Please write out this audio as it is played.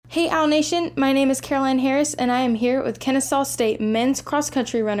Hey Owl Nation, my name is Carolyne Harris and I am here with Kennesaw State men's cross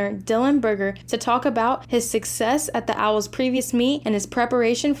country runner Dillon Berger to talk about his success at the Owls' previous meet and his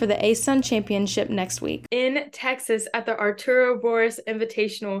preparation for the ASUN Championship next week. In Texas at the Arturo Boris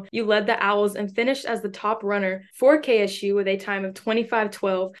Invitational, you led the Owls and finished as the top runner for KSU with a time of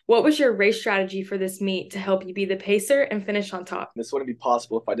 25:12. What was your race strategy for this meet to help you be the pacer and finish on top? This wouldn't be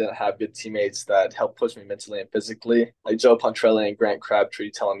possible if I didn't have good teammates that helped push me mentally and physically, like Joe Pontrelli and Grant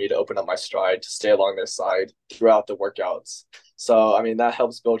Crabtree telling me to open up my stride to stay along their side throughout the workouts. So, that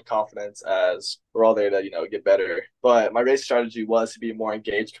helps build confidence as we're all there to, get better. But my race strategy was to be more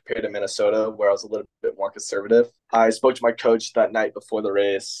engaged compared to Minnesota, where I was a little bit more conservative. I spoke to my coach that night before the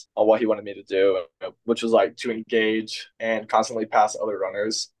race on what he wanted me to do, which was like to engage and constantly pass other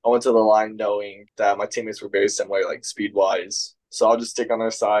runners. I went to the line knowing that my teammates were very similar, like speed-wise. So I'll just stick on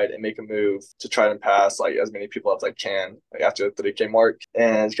their side and make a move to try and pass like as many people as I can after the 3K mark.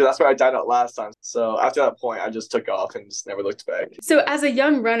 And because that's where I died out last time. So after that point, I just took off and just never looked back. So as a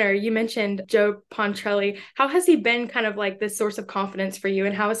young runner, you mentioned Joe Pontrelli. How has he been kind of like this source of confidence for you?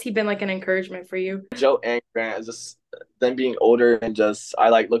 And how has he been like an encouragement for you? Joe and Grant is just them being older and just I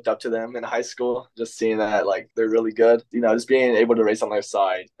looked up to them in high school, just seeing that they're really good. Just being able to race on their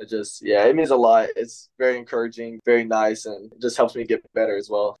side. It means a lot. It's very encouraging, very nice, and it just helps me get better as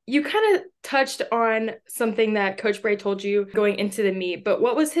well. You kind of touched on something that Coach Bray told you going into the meet, but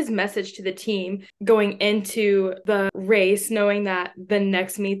what was his message to the team going into the race, knowing that the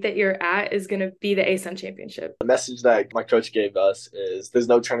next meet that you're at is going to be the ASUN Championship? The message that my coach gave us is there's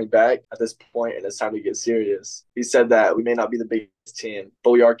no turning back at this point, and it's time to get serious. He said that we may not be the biggest team,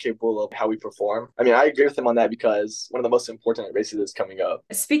 but we are capable of how we perform. I agree with him on that because one of the most important races is coming up.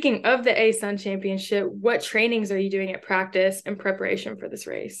 Speaking of the ASUN Championship, what trainings are you doing at practice in preparation for this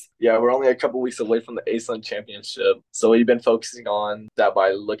race? Yeah, we're only a couple weeks away from the ASUN Championship. So we've been focusing on that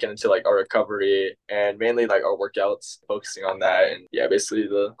by looking into our recovery and mainly our workouts, focusing on that and basically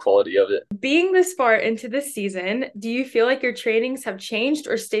the quality of it. Being this far into the season, do you feel like your trainings have changed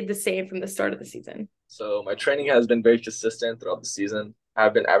or stayed the same from the start of the season? So my training has been very consistent throughout the season.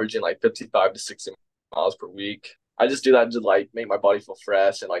 I've been averaging 55 to 60 miles per week. I just do that to make my body feel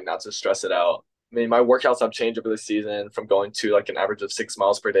fresh and not to stress it out. My workouts have changed over the season from going to an average of 6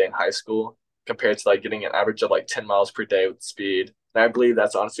 miles per day in high school compared to getting an average of 10 miles per day with speed. And I believe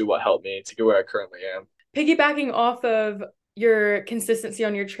that's honestly what helped me to get where I currently am. Piggybacking off of your consistency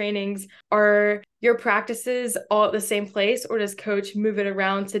on your trainings, are your practices all at the same place, or does coach move it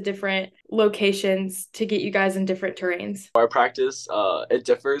around to different locations to get you guys in different terrains? Our practice, it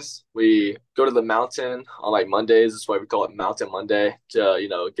differs. We go to the mountain on Mondays. That's why we call it Mountain Monday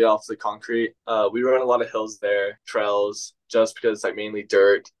to, get off the concrete. We run a lot of hills there, trails, just because it's mainly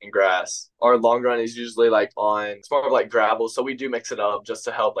dirt and grass. Our long run is usually it's more of gravel. So we do mix it up just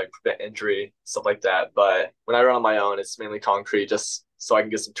to help prevent injury, stuff like that. But when I run on my own, it's mainly concrete just so I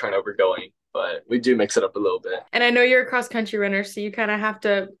can get some turnover going. But we do mix it up a little bit. And I know you're a cross country runner, so you kind of have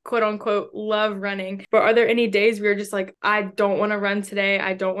to quote unquote love running. But are there any days where you're just I don't want to run today.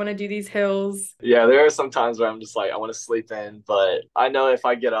 I don't want to do these hills? Yeah, there are some times where I'm just I want to sleep in. But I know if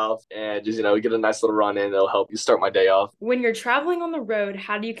I get up and just, get a nice little run in, it'll help you start my day off. When you're traveling on the road,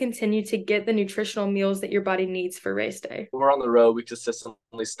 how do you continue to get the nutritional meals that your body needs for race day? When we're on the road, we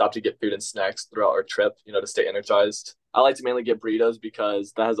consistently stop to get food and snacks throughout our trip, to stay energized. I like to mainly get burritos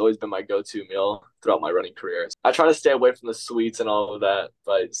because that has always been my go-to meal throughout my running career. I try to stay away from the sweets and all of that,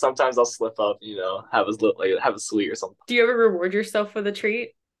 but sometimes I'll slip up, have a sweet or something. Do you ever reward yourself with a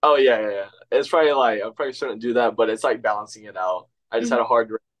treat? Oh yeah. It's probably I probably shouldn't do that, but it's balancing it out. I just had a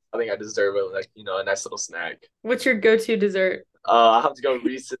hard race. I think I deserve it, a nice little snack. What's your go-to dessert? I have to go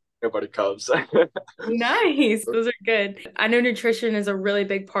Reese's peanut butter cups. Nice. Those are good. I know nutrition is a really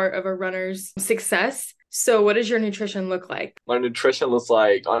big part of a runner's success. So what does your nutrition look like? My nutrition looks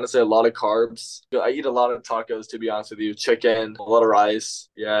honestly, a lot of carbs. I eat a lot of tacos, to be honest with you. Chicken, a lot of rice.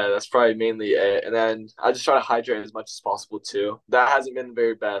 Yeah, that's probably mainly it. And then I just try to hydrate as much as possible, too. That hasn't been the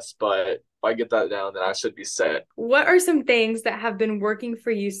very best, but if I get that down, then I should be set. What are some things that have been working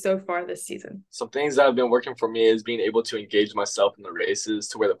for you so far this season? Some things that have been working for me is being able to engage myself in the races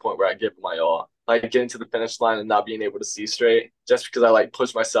to where the point where I give my all. Getting to the finish line and not being able to see straight just because I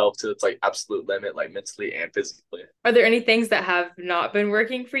push myself to its absolute limit, mentally and physically. Are there any things that have not been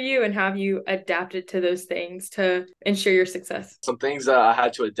working for you, and have you adapted to those things to ensure your success? Some things that I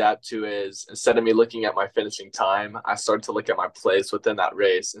had to adapt to is instead of me looking at my finishing time, I started to look at my place within that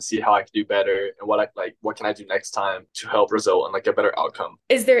race and see how I could do better and what can I do next time to help result in like a better outcome.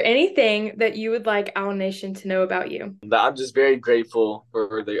 Is there anything that you would like Owl Nation to know about you? That I'm just very grateful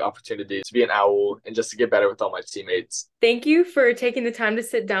for the opportunity to be an Owl and just to get better with all my teammates. Thank you for taking the time to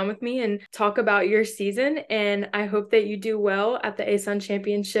sit down with me and talk about your season, and I hope that you do well at the ASUN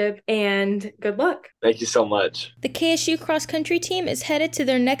Championship, and good luck. Thank you so much. The KSU Cross Country team is headed to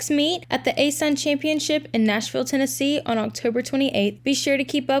their next meet at the ASUN Championship in Nashville, Tennessee on October 28th. Be sure to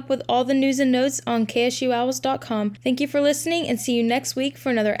keep up with all the news and notes on KSUOwls.com. Thank you for listening, and see you next week for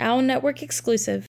another Owl Network exclusive.